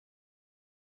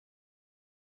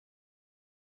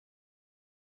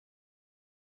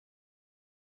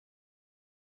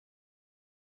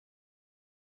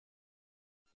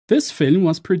This film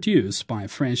was produced by a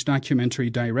French documentary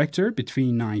director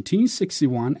between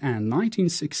 1961 and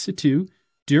 1962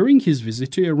 during his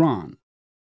visit to Iran.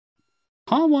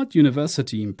 Harvard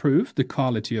University improved the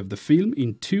quality of the film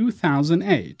in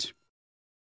 2008.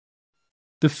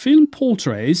 The film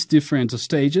portrays different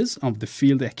stages of the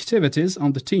field activities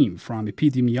of the team from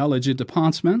epidemiology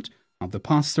department of the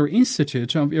Pasteur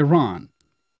Institut of Iran.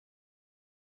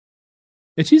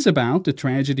 It is about the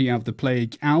tragedy of the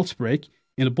plague outbreak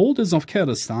in the borders of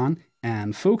Kurdistan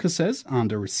and focuses on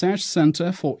the Research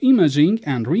Center for Emerging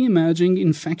and Reemerging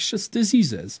Infectious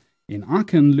Diseases in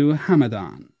Akanlu,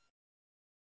 Hamadan.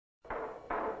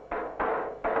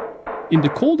 In the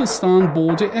Kurdistan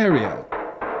border area,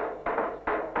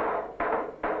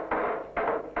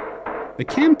 the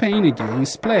campaign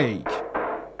against plague.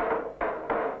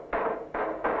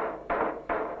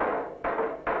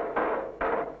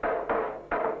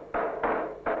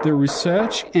 The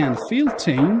research and field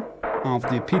team of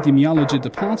the epidemiology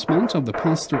department of the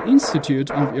Pasteur Institut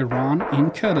of Iran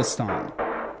in Kurdistan.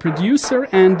 Producer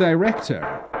and director,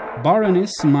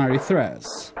 Baroness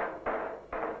Marie-Thérèse.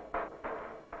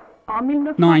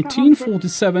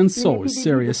 1947 saw a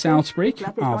serious outbreak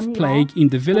of plague in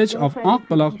the village of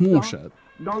Akbalak-Morshed.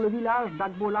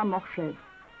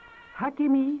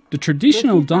 The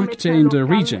traditional doctor in the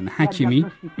region,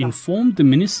 Hakimi, informed the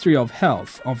Ministry of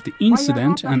Health of the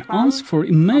incident and asked for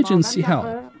emergency help.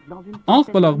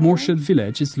 Akbalak-Morshed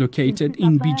village is located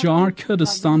in Bijar,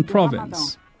 Kurdistan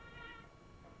province.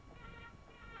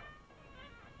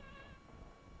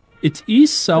 It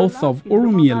is south of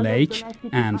Urmia Lake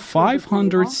and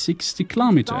 560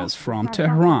 kilometers from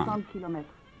Tehran.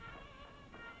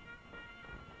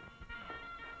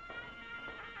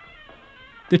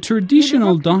 The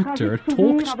traditional doctor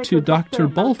talked to Dr.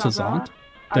 Baltazar,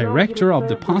 director of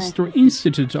the Pasteur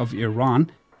Institute of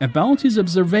Iran, about his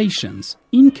observations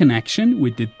in connection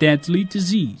with the deadly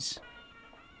disease.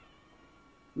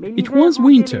 It was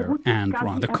winter and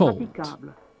rather cold.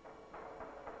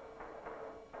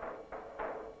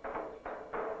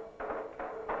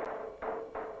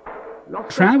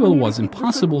 Travel was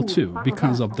impossible too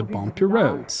because of the bumpy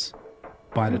roads.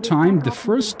 By the time the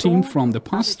first team from the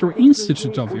Pasteur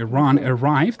Institute of Iran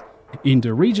arrived in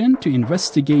the region to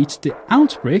investigate the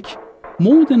outbreak,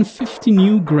 more than 50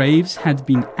 new graves had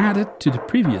been added to the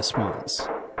previous ones.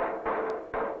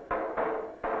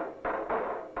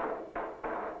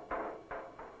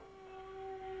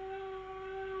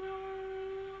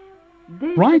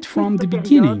 Right from the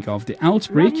beginning of the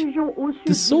outbreak,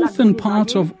 the southern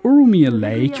part of Urmia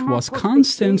Lake was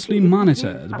constantly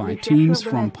monitored by teams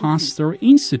from Pasteur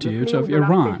Institute of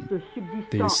Iran.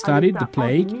 They studied the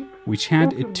plague, which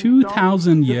had a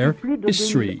 2,000-year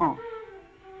history.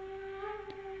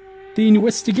 The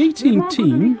investigating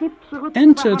team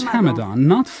entered Hamadan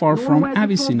not far from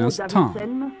Avicenna's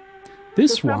town.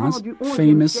 This was a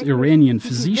famous Iranian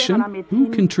physician who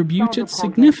contributed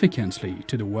significantly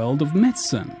to the world of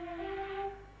medicine.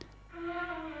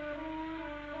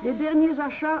 Les derniers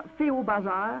achats faits au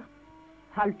bazar,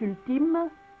 halte ultime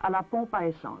à la pompe à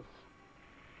essence.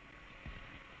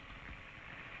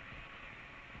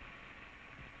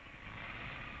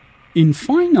 In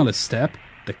final step,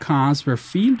 the cars were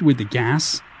filled with the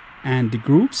gas and the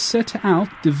group set out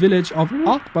the village of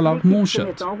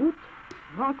Akbalak-Morshed.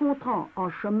 Rencontrant en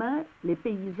chemin les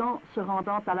paysans se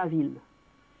rendant à la ville.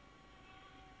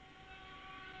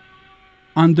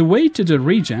 On the way to the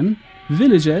region,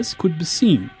 villagers could be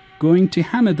seen going to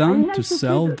Hamadan to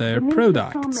sell their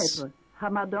products.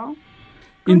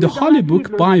 In the Holy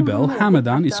Book Bible,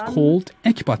 Hamadan is called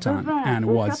Ekbatan and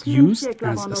was used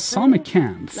as a summer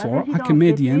camp for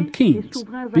Achaemenian kings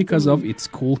because of its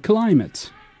cool climate.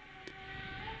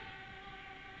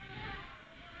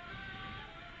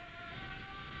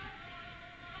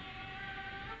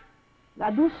 La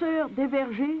douceur des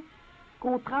vergers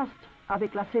contraste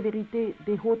avec la sévérité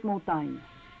des hautes montagnes.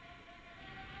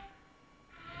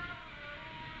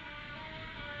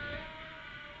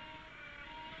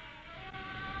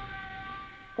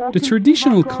 The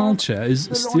traditional culture is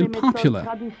still popular.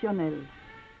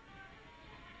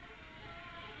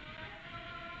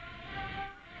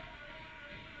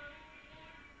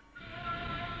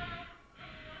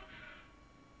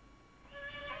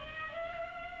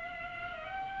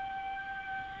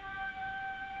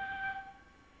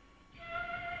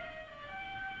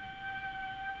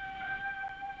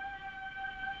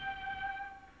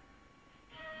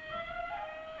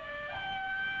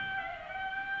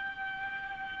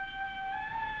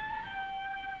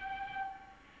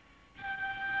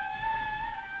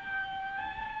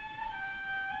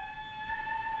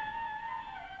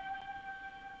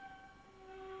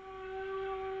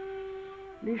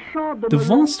 Les champs de The melons,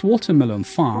 vast watermelon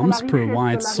farms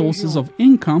provide sources of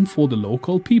income for the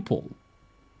local people.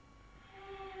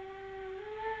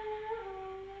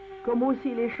 comme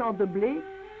aussi les champs de blé,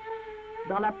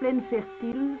 dans la plaine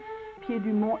fertile, pied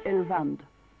du mont Elvand.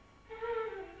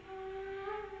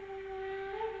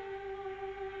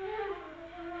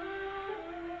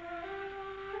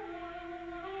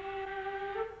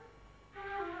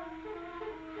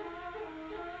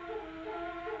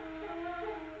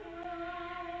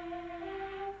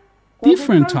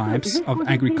 Different types of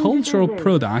agricultural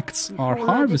products are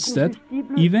harvested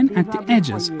even at the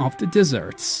edges of the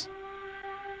deserts.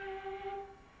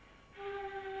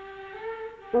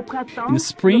 In the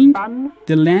spring,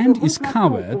 the land is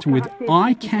covered with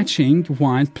eye-catching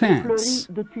wild plants.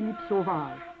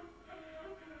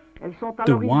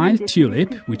 The wild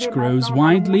tulip, which grows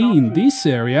widely in this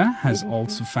area, has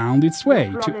also found its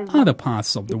way to other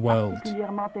parts of the world.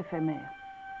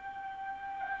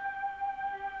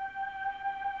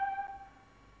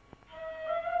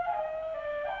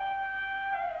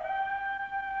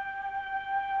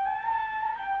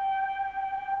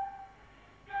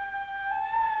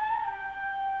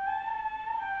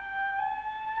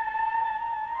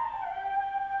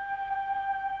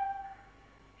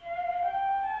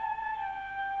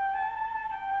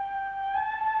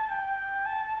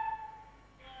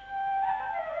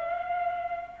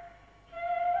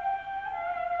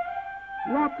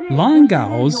 Long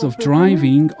hours of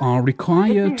driving are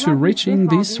required to reaching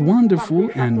this wonderful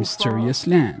and mysterious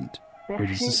land, with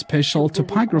its special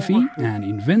topography and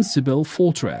invincible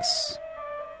fortress.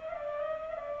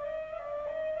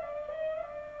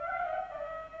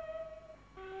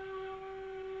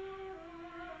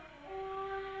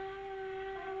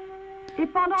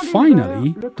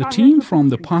 Finally, the team from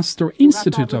the Pasteur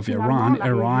Institut of Iran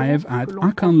arrive at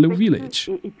Akanlu village,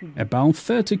 about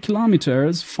 30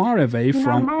 kilometers far away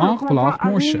from Arplach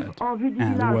Morshed,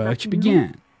 and work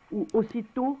began.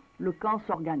 Aussitôt, le camp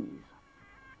s'organise.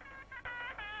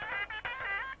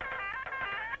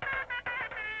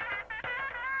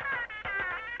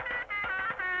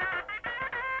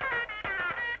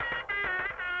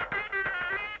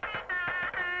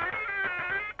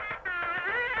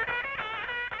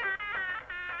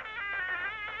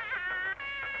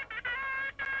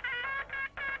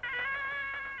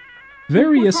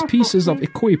 Various pieces of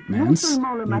equipment,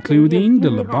 including the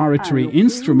laboratory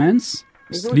instruments,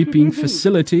 sleeping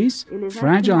facilities,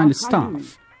 fragile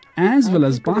stuff, as well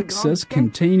as boxes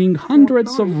containing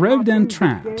hundreds of rodent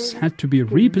traps, had to be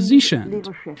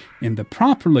repositioned in the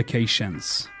proper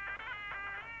locations.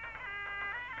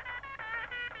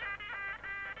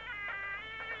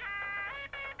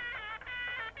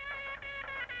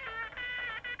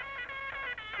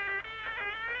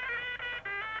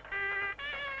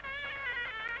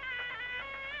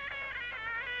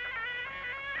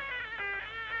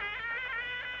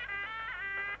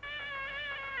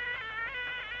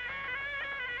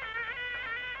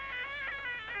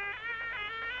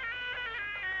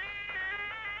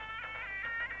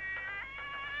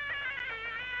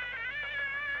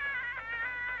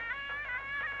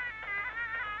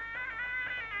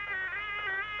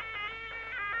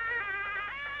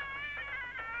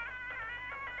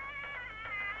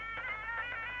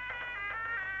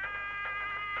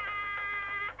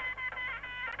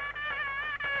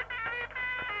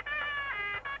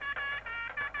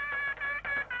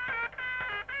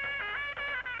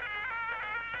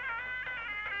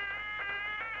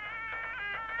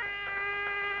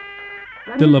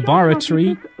 The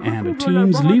laboratory and the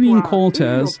team's living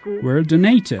quarters were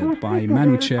donated by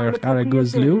Manucher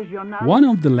Aragozlu, one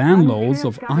of the landlords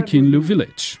of Akanlu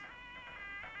village.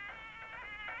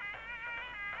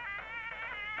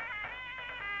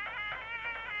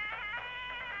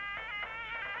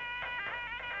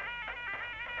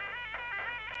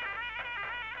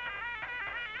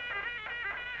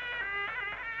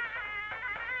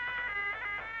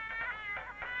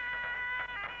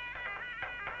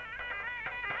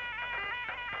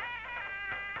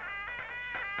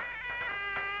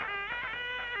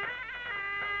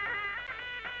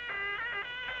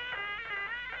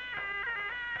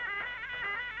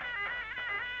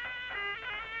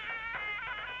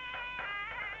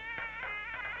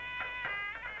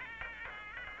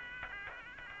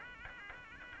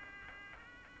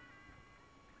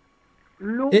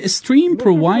 A stream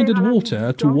provided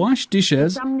water to wash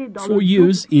dishes for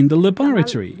use in the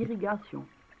laboratory.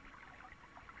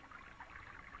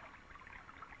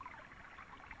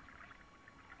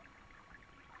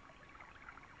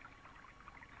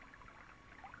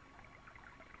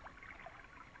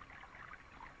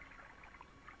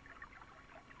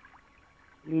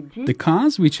 the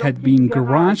cars which had been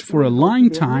garaged for a long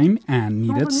time and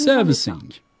needed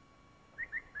servicing.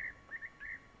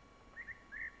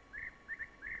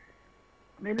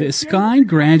 The sky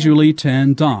gradually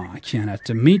turned dark, and at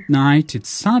midnight it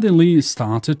suddenly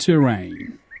started to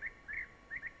rain.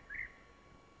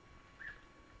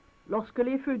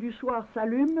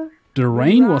 The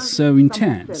rain was so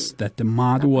intense that the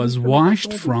mud was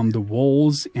washed from the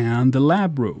walls and the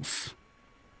lab roof.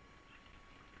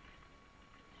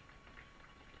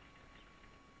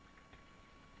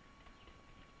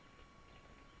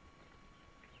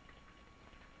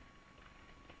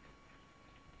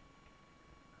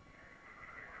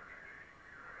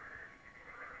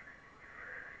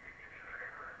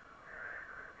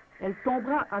 Elle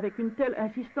tombera avec une telle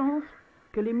insistance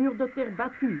que les murs de terre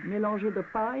battus, mélangés de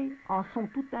paille, en sont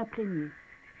tout imprégnés.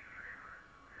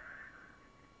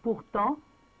 Pourtant,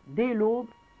 dès l'aube,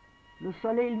 le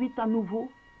soleil luit à nouveau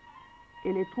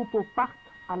et les troupeaux partent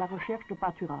à la recherche de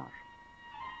pâturage.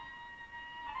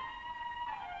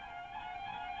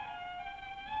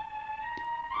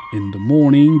 In the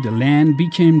morning, the land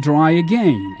became dry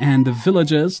again, and the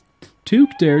villagers took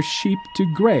their sheep to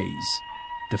graze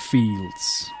the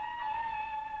fields.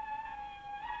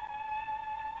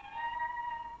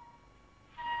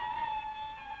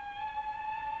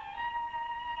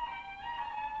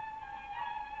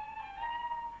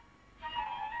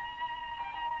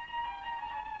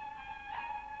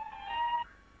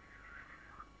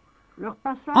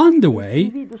 On the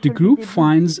way, the group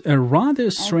finds a rather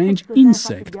strange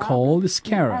insect called a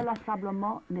scarab.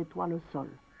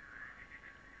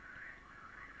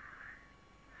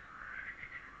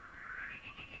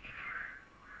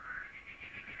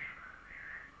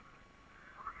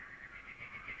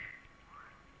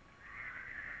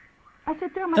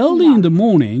 Early in the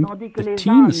morning, the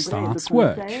team starts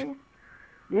work.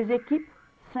 Les équipes,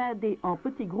 scindées en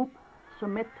petits groupes, se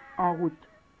mettent en route.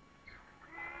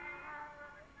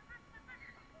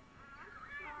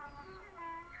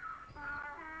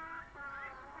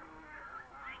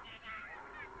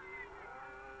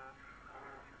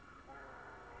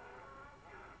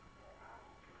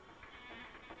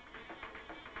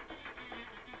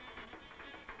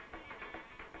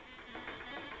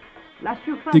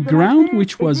 The ground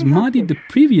which was muddy the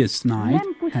previous night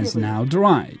has now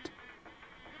dried.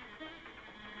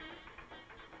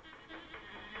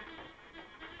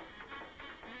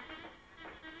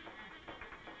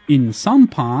 In some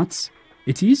parts,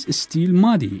 it is still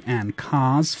muddy and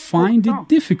cars find it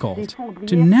difficult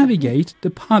to navigate the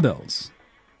puddles.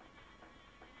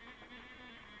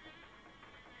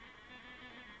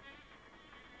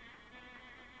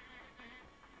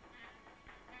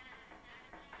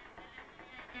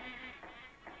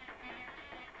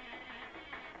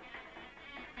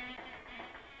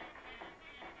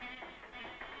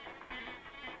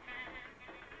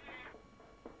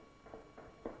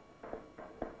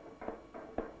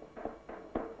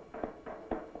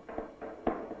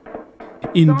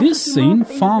 In this scene,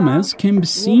 farmers can be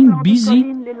seen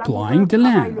busy plowing the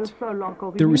land.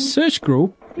 The research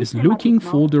group is looking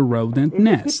for the rodent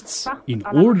nests in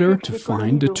order to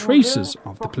find the traces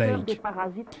of the plague.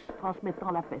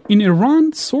 In Iran,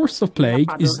 the source of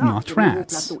plague is not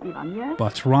rats,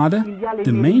 but rather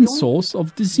the main source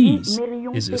of disease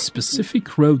is a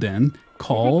specific rodent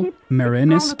called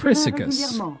Baroness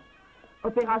Marie-Thérèse.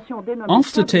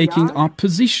 After taking up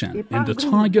position in the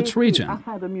target region,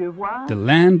 the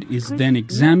land is then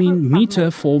examined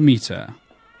meter for meter.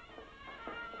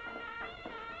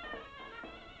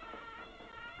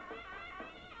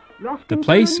 The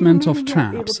placement of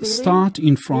traps starts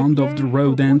in front of the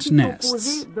rodent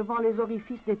nests.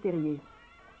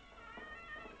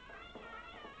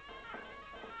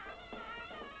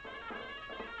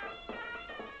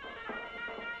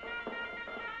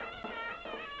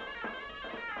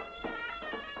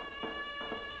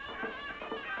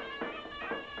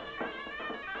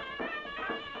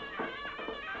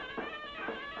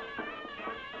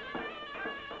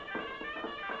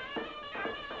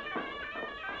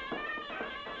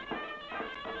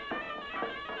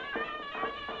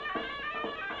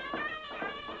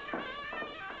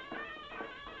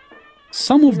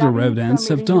 Some of the rodents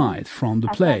have died from the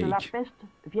plague.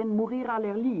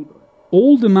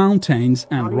 All the mountains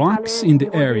and rocks in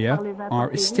the area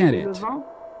are steadied.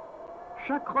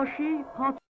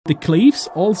 The cliffs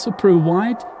also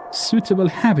provide suitable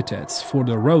habitats for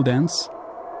the rodents.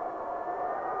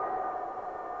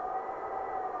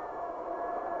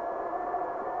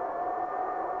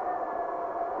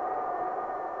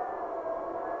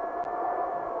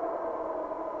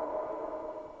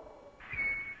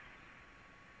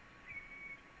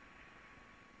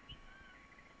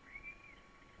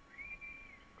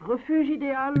 refuge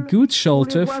idéal a good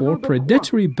shelter pour les for oiseaux de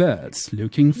predatory birds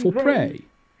looking for veillent. prey.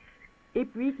 Et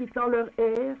puis, quittant leur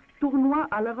air, tournoient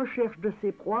à la recherche de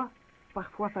ces proies,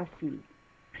 parfois faciles.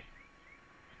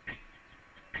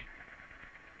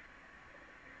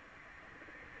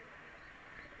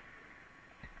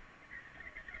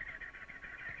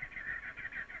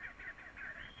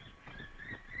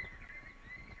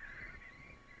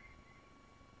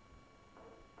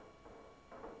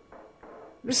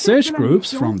 Research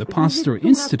groups from the Pasteur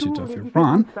Institut of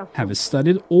Iran have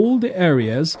studied all the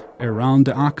areas around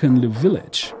the Akanlu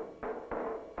village.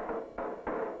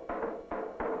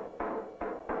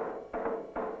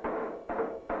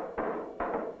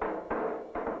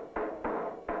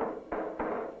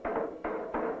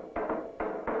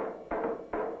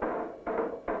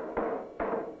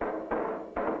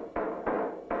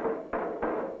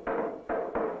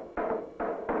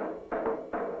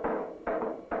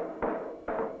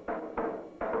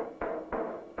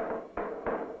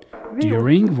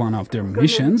 During one of their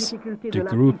missions, the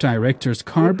group director's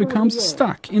car becomes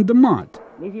stuck in the mud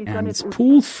and is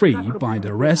pulled free by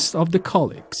the rest of the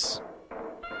colleagues.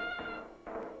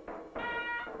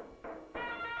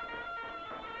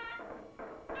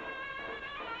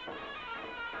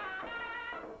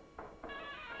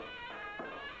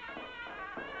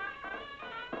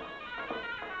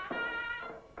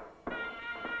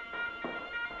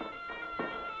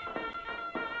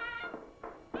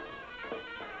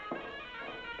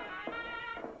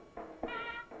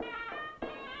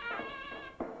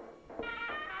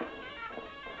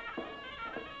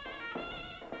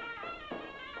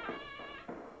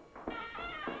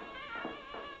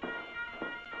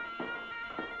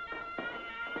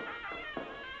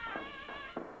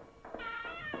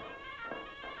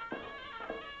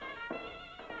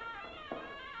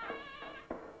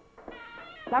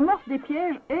 L'amorce des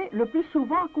pièges est le plus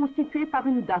souvent constituée par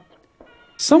une date.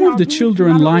 Some of the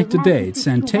children like the dates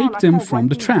and take them from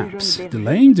the traps,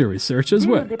 delaying the researchers' Dès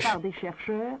le work. départ des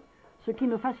chercheurs, ce qui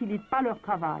ne facilite pas leur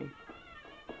travail.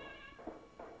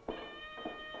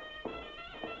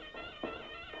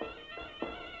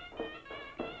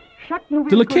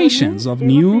 The locations of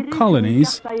new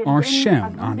colonies are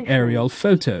shown on aerial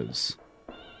photos.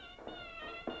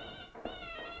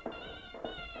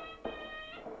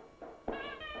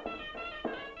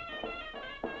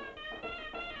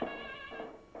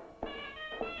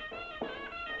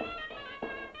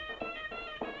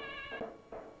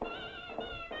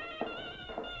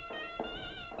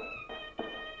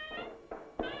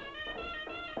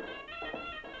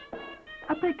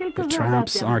 The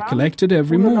traps are collected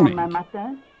every morning.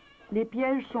 Les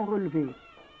pièges sont relevés.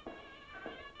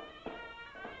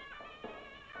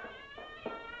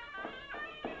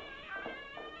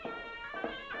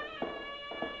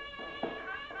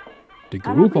 The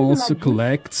group also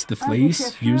collects the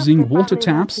fleece using water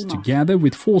taps together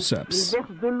with forceps. Il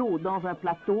verse de l'eau dans un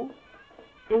plateau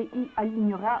et y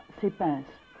alignera ses pinces.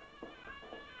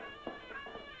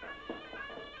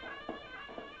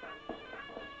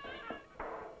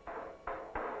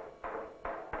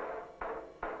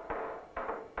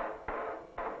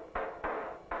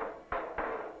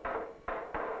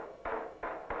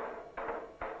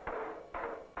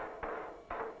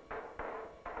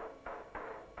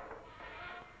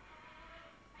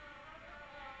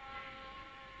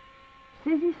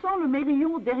 Saisissant le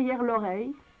mérillon derrière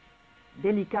l'oreille,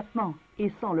 délicatement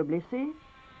et sans le blesser,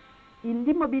 il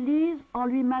l'immobilise en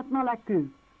lui maintenant la queue.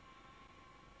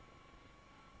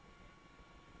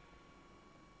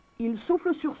 Il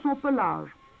souffle sur son pelage.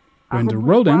 When the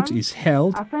rodent is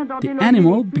held, the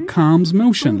animal becomes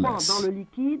motionless.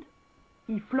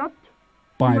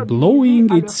 By blowing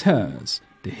its hairs,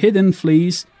 the hidden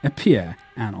fleas appear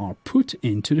and are put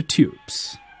into the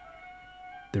tubes.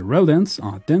 The rodents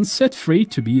are then set free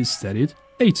to be studied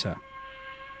later.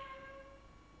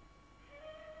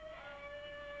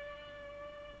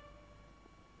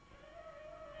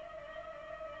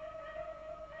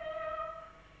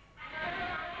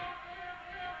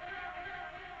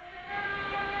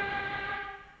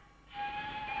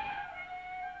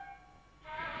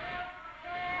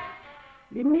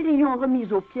 Les mérillons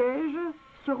remis au piège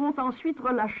seront ensuite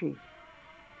relâchés.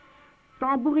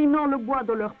 Tambourinant le bois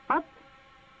de leurs pattes,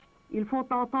 ils font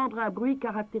entendre un bruit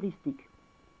caractéristique.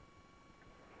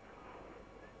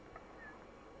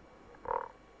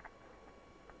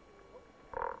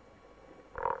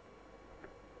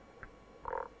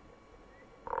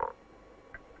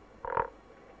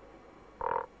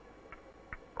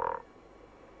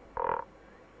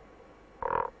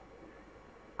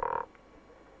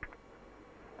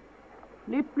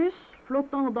 Les puces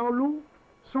flottant dans l'eau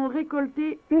sont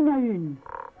récoltées une à une.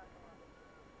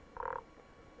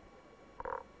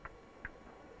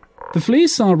 The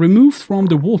fleas are removed from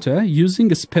the water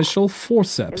using a special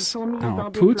forceps and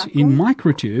are put in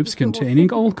microtubes containing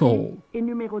alcohol.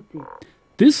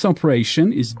 This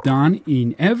operation is done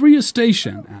in every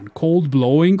station and called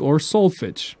blowing or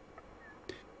salvage.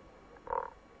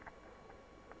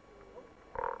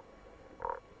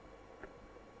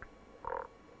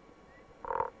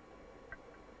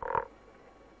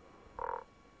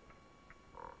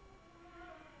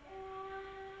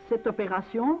 Cette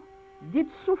opération, dite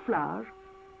soufflage,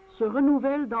 se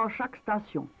renouvelle dans chaque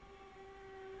station.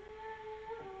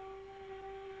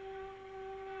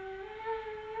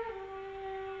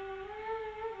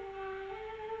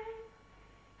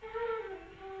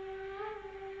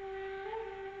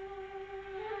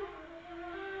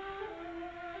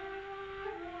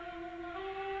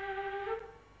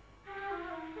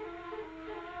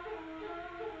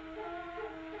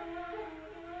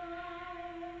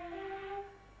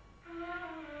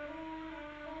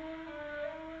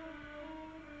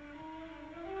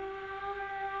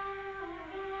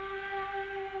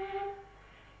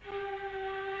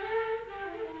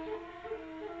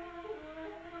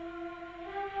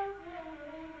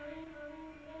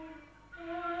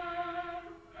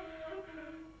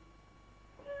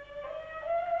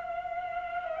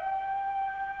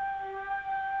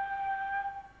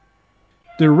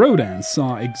 The rodents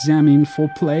are examined for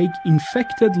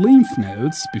plague-infected lymph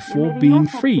nodes before being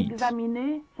freed.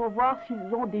 Examinés pour voir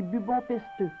s'ils ont des bubons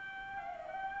pesteux.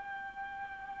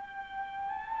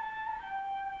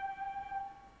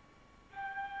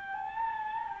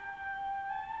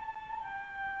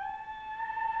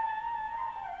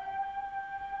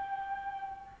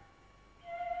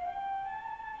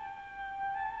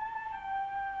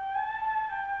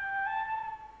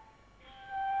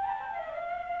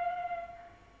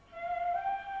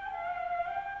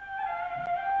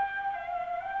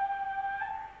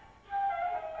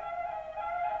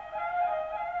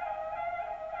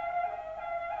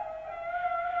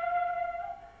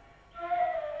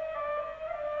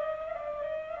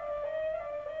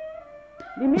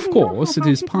 Of course, it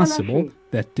is possible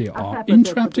that they are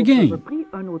entrapped again.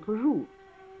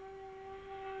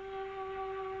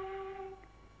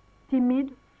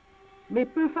 Timide, mais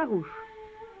peu farouche,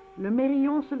 le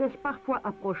mérillon se laisse parfois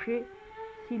approcher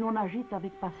si l'on agite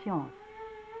avec patience.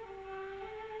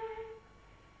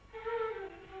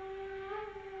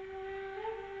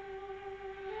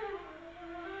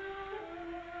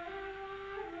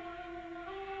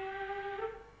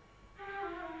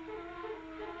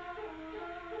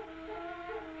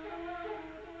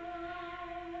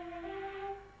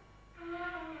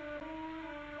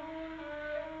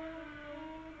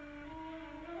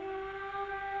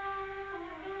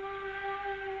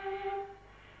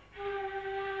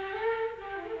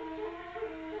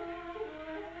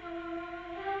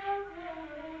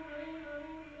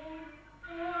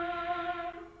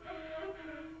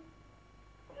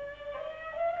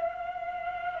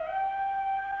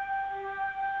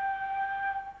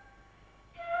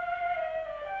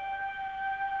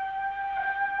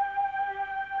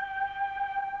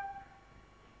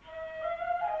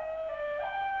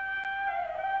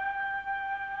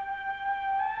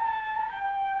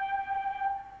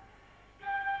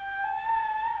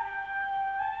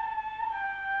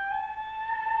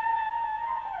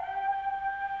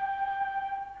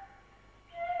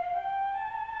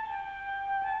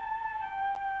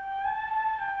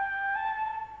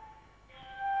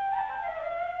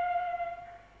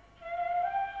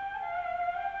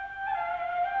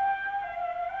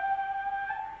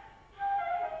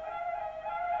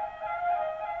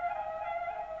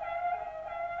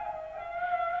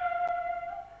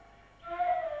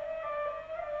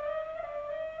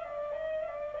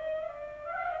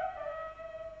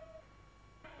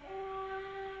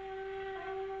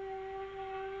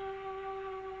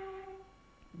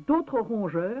 D'autres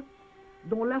rongeurs,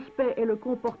 dont l'aspect et le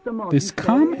comportement This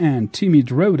calm and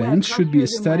timid rodent should be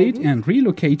studied and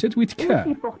relocated with care.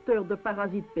 aussi porteurs de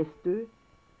parasites pesteux,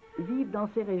 vivent dans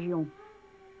ces régions.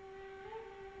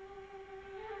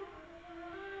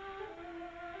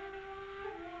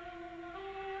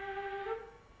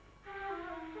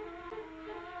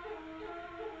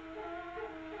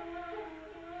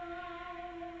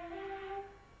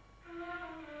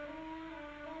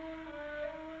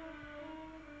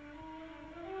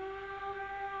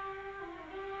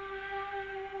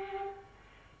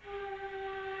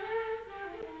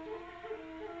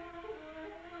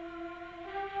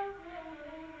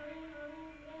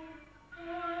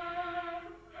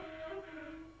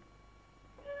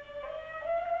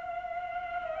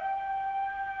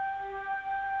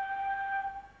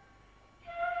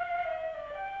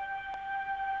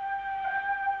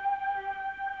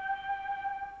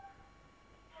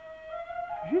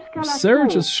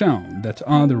 Research has shown that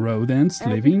other rodents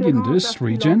living in this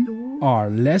region are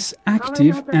less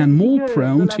active and more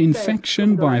prone to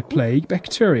infection by plague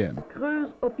bacteria.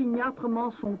 creuse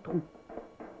opiniâtrement son trou.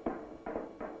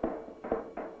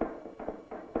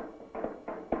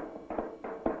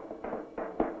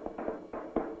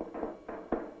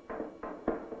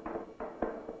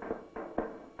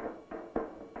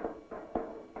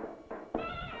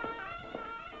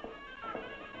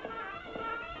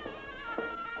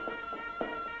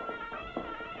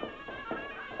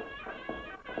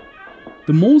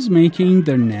 The moles making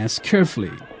their nests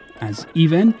carefully, as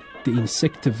even the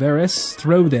insectivorous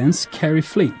rodents carry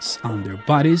fleas on their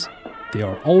bodies. They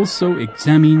are also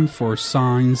examined for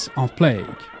signs of plague.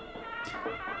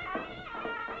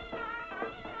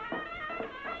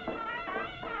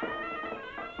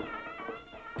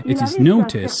 It is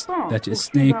noticed that a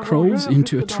snake crawls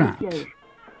into a trap.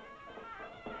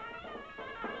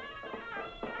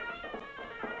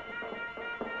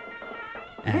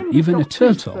 And even a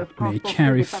turtle may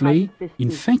carry flea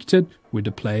infected with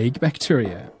the plague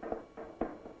bacteria.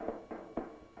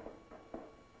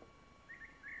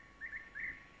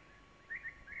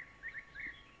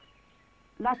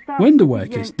 When the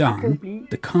work is done,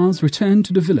 the cars return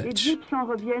to the village. Les s'en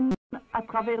reviennent à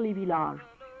travers les villages.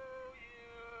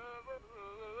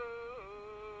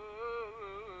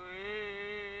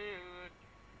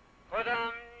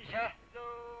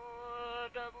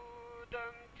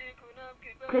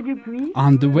 Près du puits,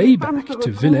 On the way back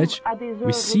to village,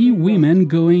 we see women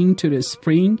going to the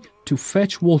spring to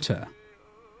fetch water.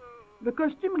 le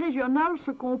costume régional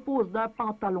se compose d'un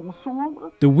pantalon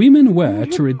sombre, The women wear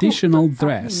traditional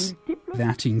dress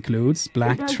that includes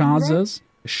black trousers,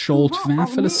 a short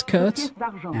waffle skirt,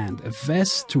 and a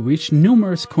vest to which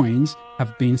numerous coins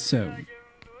have been sewn.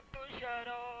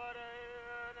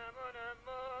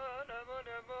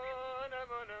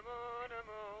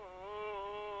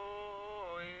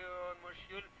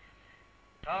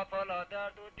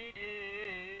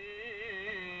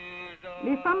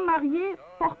 les femmes mariées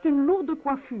portent une lourde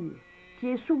coiffure qui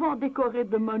est souvent décorée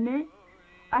de monnaies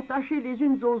attachées les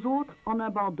unes aux autres en un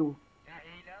bandeau.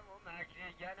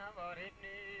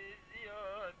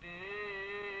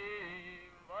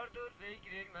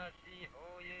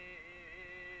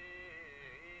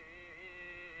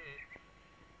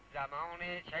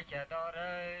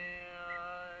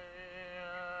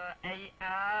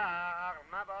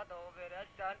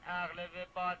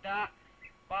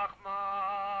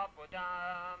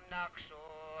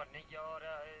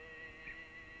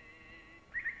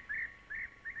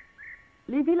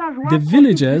 The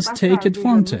villagers take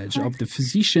advantage of the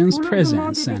physician's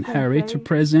presence and hurry to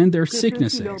present their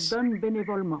sicknesses.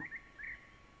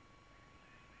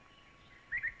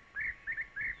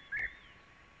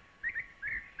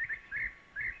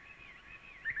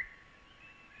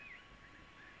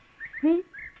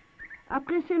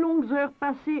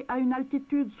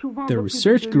 The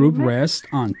research group rests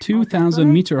on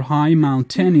 2,000-meter high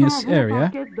mountainous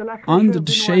area under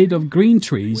the shade of green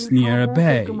trees near a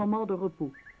bay.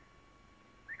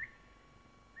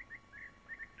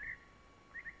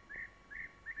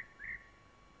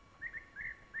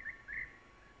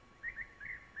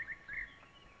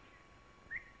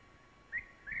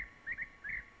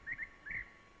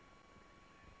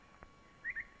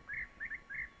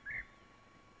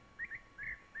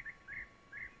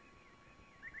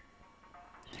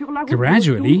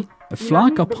 Gradually, a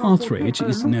flock of partridge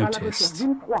is noticed.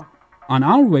 On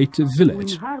our way to the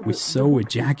village, we saw a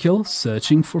jackal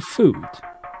searching for food.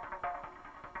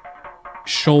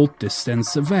 Short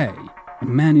distance away, a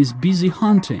man is busy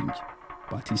hunting,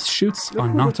 but his shoots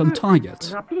are not on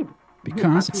target,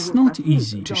 because it's not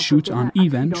easy to shoot on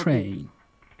even terrain.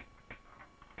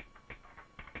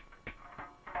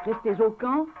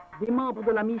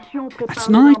 At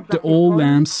night, the oil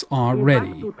lamps are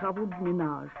ready.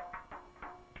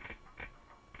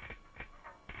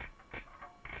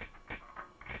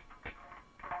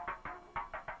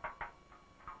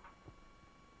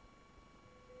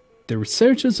 The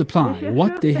researchers apply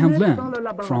what they have learned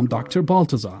from Dr.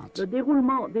 Balthazar.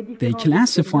 They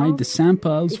classified the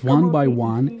samples one by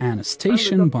one and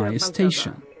station by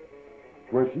station.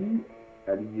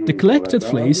 The collected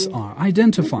fleas are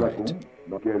identified.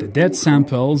 The dead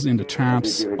samples in the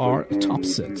traps are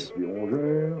autopsied.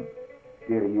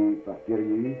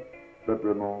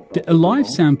 The alive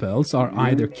samples are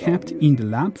either kept in the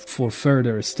lab for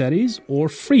further studies or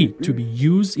free to be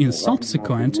used in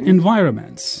subsequent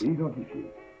environments.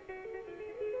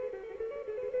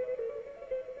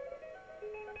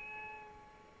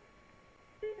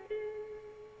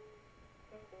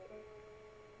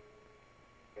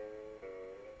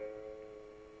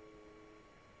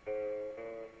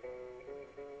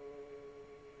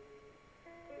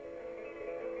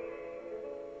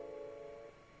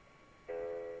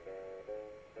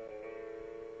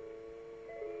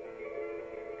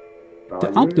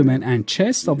 The abdomen and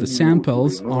chest of the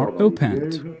samples are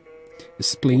opened. The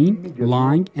spleen,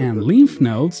 lung, and lymph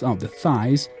nodes of the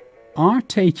thighs are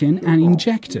taken and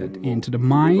injected into the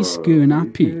mice-guna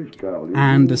pig,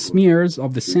 and the smears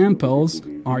of the samples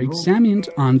are examined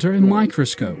under a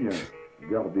microscope.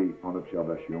 Gardé en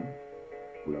observation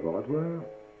au laboratoire,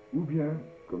 ou bien,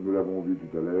 comme nous l'avons vu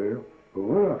tout à l'heure,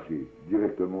 relâché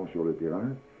directement sur le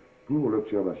terrain pour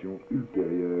l'observation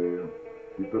ultérieure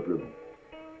du peuplement.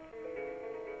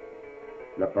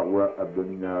 La paroi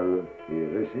abdominale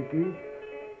est resséquée,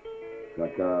 la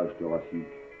cage thoracique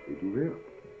est ouverte,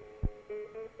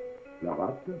 la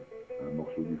rate, un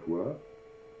morceau du foie,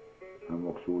 un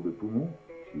morceau de poumon,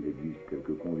 s'il existe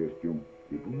quelque congestion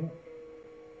des poumons,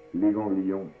 les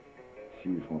ganglions,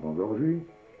 s'ils sont engorgés,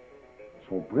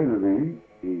 sont prélevés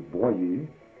et broyés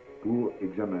pour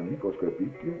examen microscopique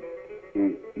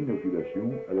et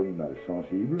inoculation à l'animal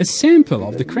sensible. A sample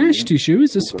of the crash tissue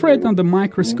is spread on the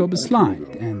microscope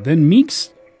slide and then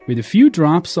mixed with a few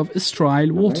drops of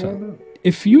sterile water.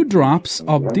 A few drops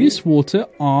of this water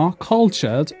are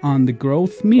cultured on the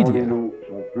growth media. Les sont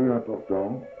peu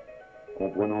importants,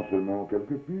 comprenant seulement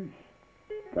quelques puces,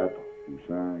 4 ou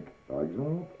 5 par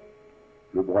exemple.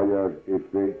 Le broyage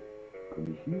est fait, comme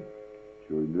ici,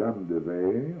 sur une lame de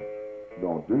verre,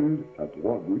 dans 2 à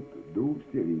 3 gouttes d'eau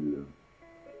stérile.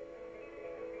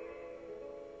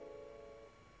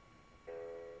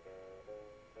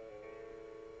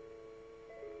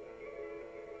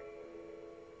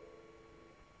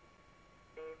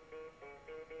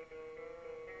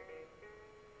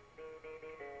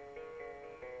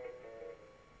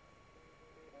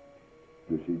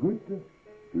 De ces gouttes,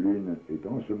 l'une est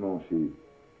ensemencée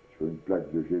sur une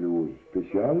plaque de gélose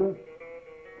spéciale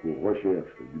pour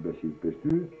recherche du bacille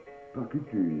pesteux par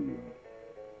culture.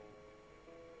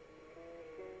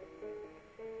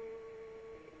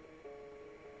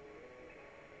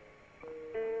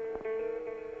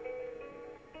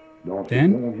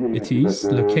 Then it is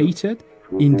located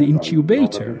in the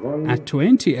incubator at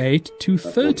 28 to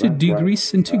 30 degrees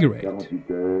centigrade.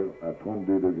 48 heures à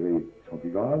 32 degrés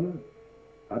centigrades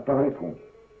apparaîtront.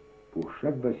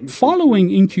 Following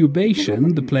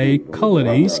incubation, the plague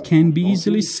colonies can be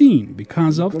easily seen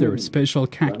because of their special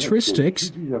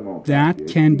characteristics that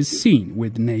can be seen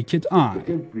with the naked eye.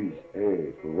 Qu'elles puissent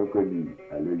être reconnues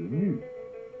à l'œil nu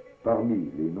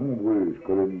parmi les nombreuses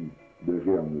colonies de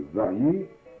germes variés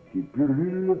qui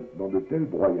pullulent dans de tels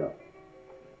broyats.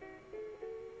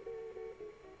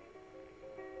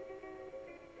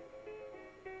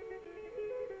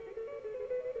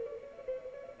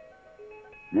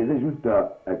 Les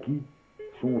résultats acquis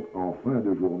sont en fin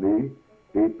de journée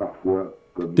et parfois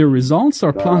comme The results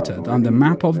are plotted on the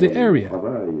map of the area.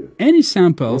 Any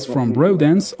samples from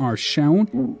rodents are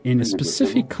shown in a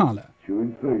specific color. sur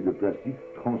une feuille de plastique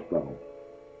transparent.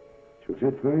 Sur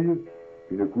cette feuille,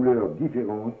 une couleur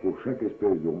différente pour chaque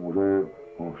espèce de rongeur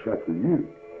en chaque lieu.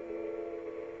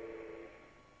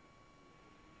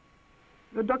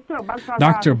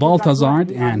 Dr. Balthazar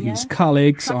and his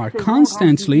colleagues are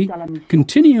constantly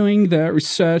continuing their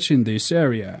research in this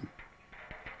area.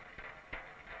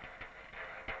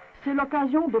 C'est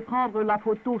l'occasion de prendre la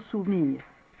photo souvenir.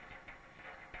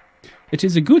 It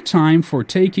is a good time for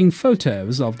taking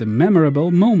photos of the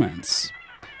memorable moments.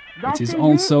 It is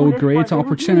also a great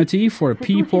opportunity for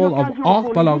people of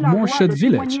Akbalag Morshad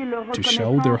village to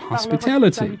show their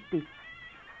hospitality.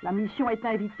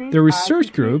 The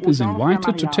research group is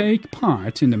invited to take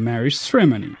part in the marriage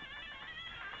ceremony.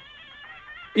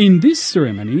 In this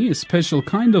ceremony, a special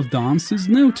kind of dance is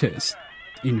noticed,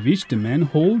 in which the men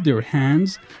hold their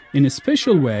hands in a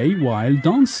special way while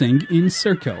dancing in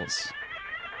circles.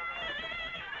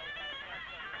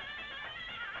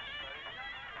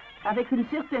 Avec une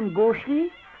certaine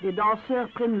gaucherie, les danseurs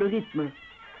prennent le rythme.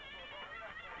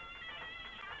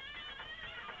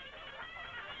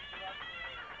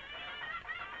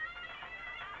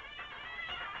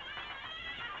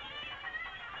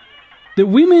 The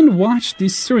women watch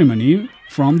this ceremony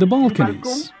from the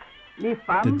balconies.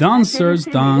 The dancers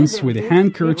dance with a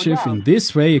handkerchief in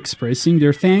this way, expressing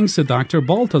their thanks to Dr.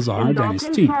 Balthazar and his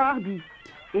team.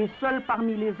 Et seul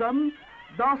parmi les hommes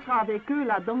dansera avec eux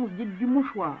la danse dite du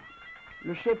mouchoir.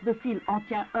 Le chef de file en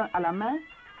tient un à la main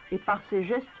et par ses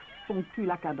gestes ponctue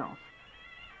la cadence.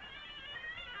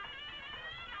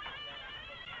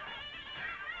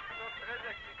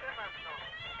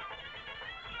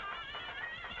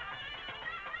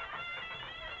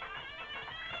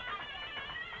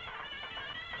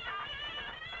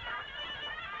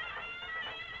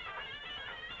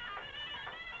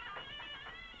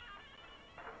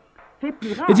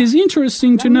 It is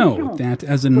interesting to note that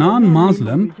as a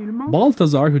non-Muslim,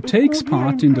 Balthazar, who takes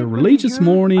part in the religious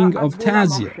mourning of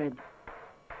Tazia,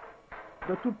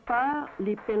 de toutes parts,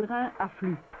 les pèlerins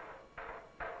affluent.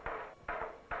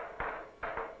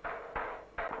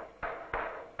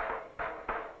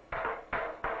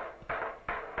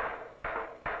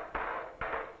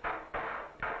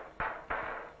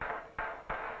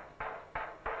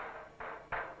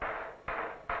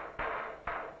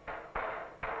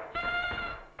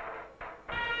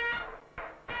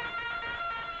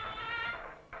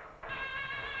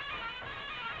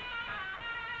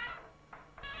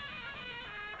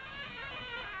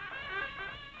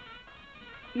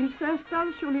 Ils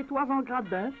s'installent sur les toits en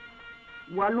gradin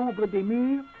ou à l'ombre des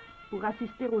murs pour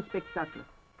assister au spectacle.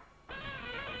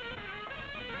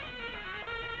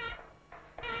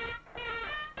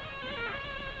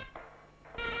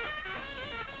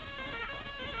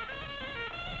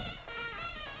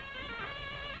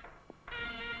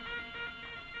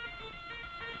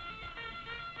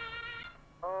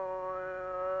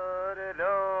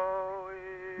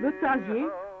 Le tasier,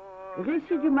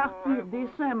 récit du martyre des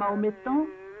saints mahométans,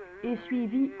 est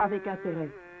suivi avec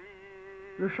intérêt.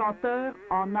 Le chanteur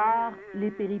en narre les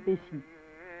péripéties.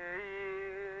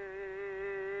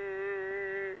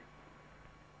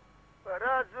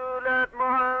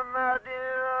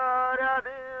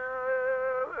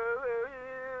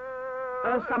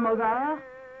 Un samovar,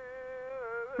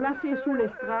 placé sous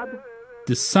l'estrade,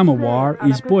 the samovar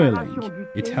is boiling.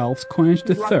 It helps quench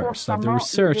the thirst of the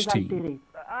research team.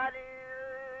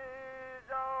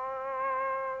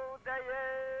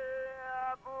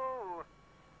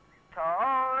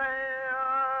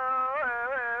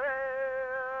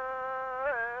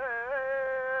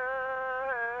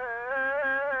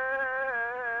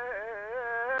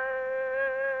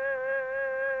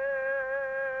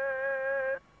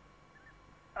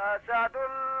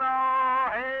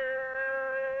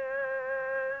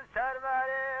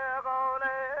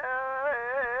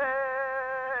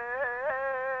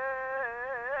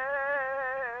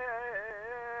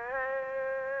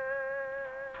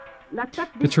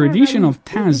 The tradition of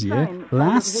Tazia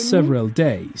lasts several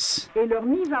days. Et leur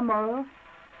mise à mort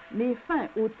met fin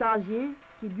au tasier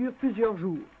qui dure plusieurs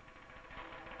jours.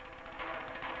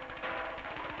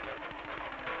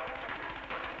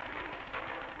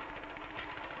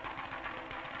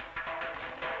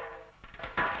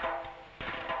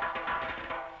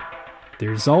 The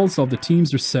results of the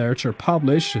team's research are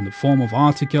published in the form of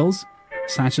articles,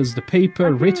 such as the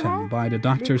paper written by the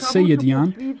Dr.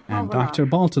 Seyedian and Dr.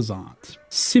 Balthazar.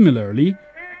 Similarly,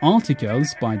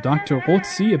 articles by Dr.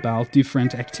 Otzi about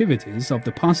different activities of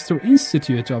the Pasteur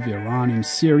Institut of Iran in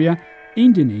Syria,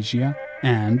 Indonesia,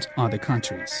 and other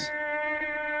countries.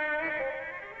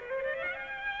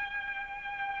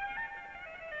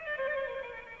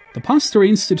 The Pasteur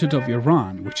Institute of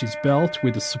Iran, which is built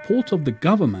with the support of the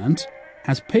government,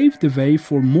 has paved the way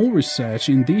for more research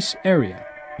in this area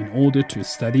in order to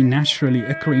study naturally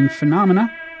occurring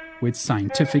phenomena with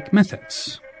scientific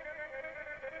methods.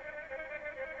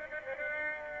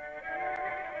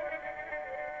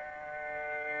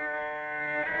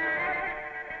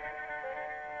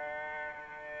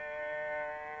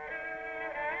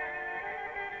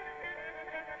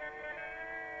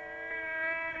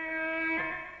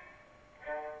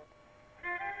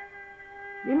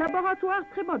 Les laboratoires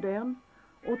très modernes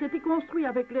ont été construits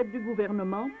avec l'aide du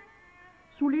gouvernement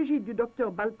sous l'égide du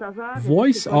docteur Balthazar.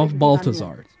 Voice of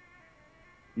Balthazar.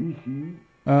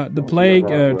 The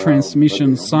plague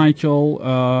transmission cycle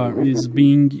is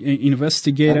being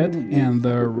investigated, and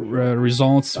the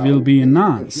results will be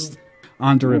announced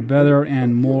under better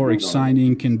and more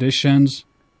exciting conditions.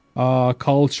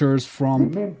 Cultures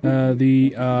from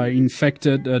the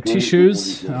infected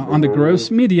tissues on the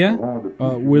gross media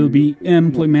will be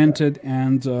implemented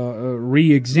and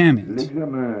re-examined.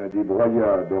 L'examen des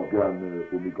broyats d'organes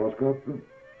au microscope,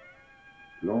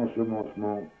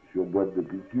 l'ensemencement sur boîte de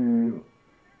culture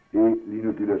et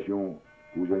l'inoculation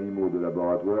aux animaux de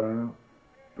laboratoire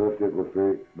peuvent être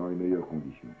faits dans les meilleures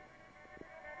conditions.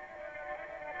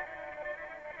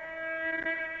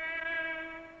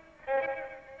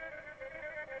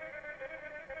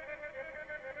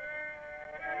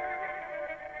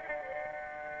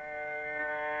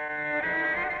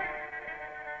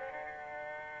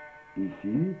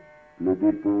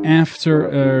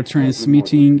 After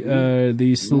transmitting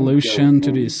the solution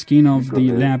to the skin of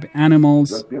the lab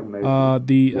animals,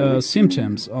 the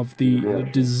symptoms of the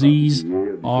disease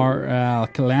are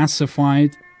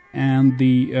classified and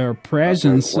the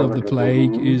presence of the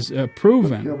plague is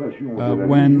proven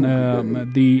when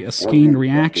the skin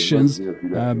reactions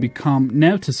become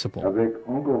noticeable. Avec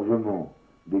engorgement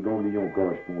des ganglions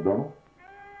correspondants,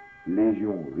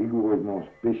 lésions rigoureusement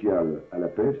spéciales à la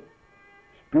peste,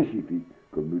 spécifiques,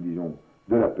 comme nous disons,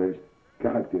 de la peste,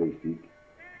 caractéristiques,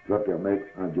 va permettre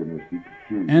un diagnostic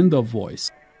sûr. End of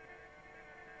voice.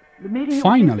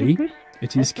 Finally,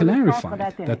 it is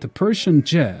clarified that the Persian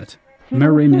jet,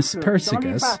 Baroness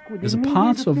Marie-Thérèse, is a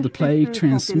part of the plague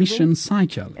transmission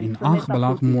cycle in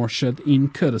Akhbalar Morshad in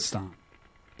Kurdistan.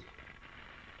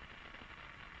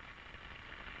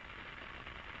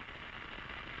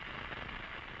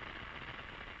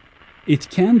 It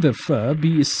can therefore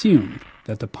be assumed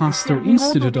that the Pasteur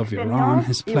Institute of Iran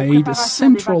has played a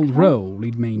central role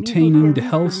in maintaining the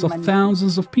health of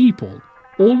thousands of people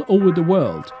all over the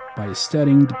world by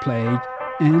studying the plague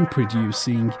and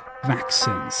producing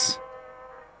vaccines.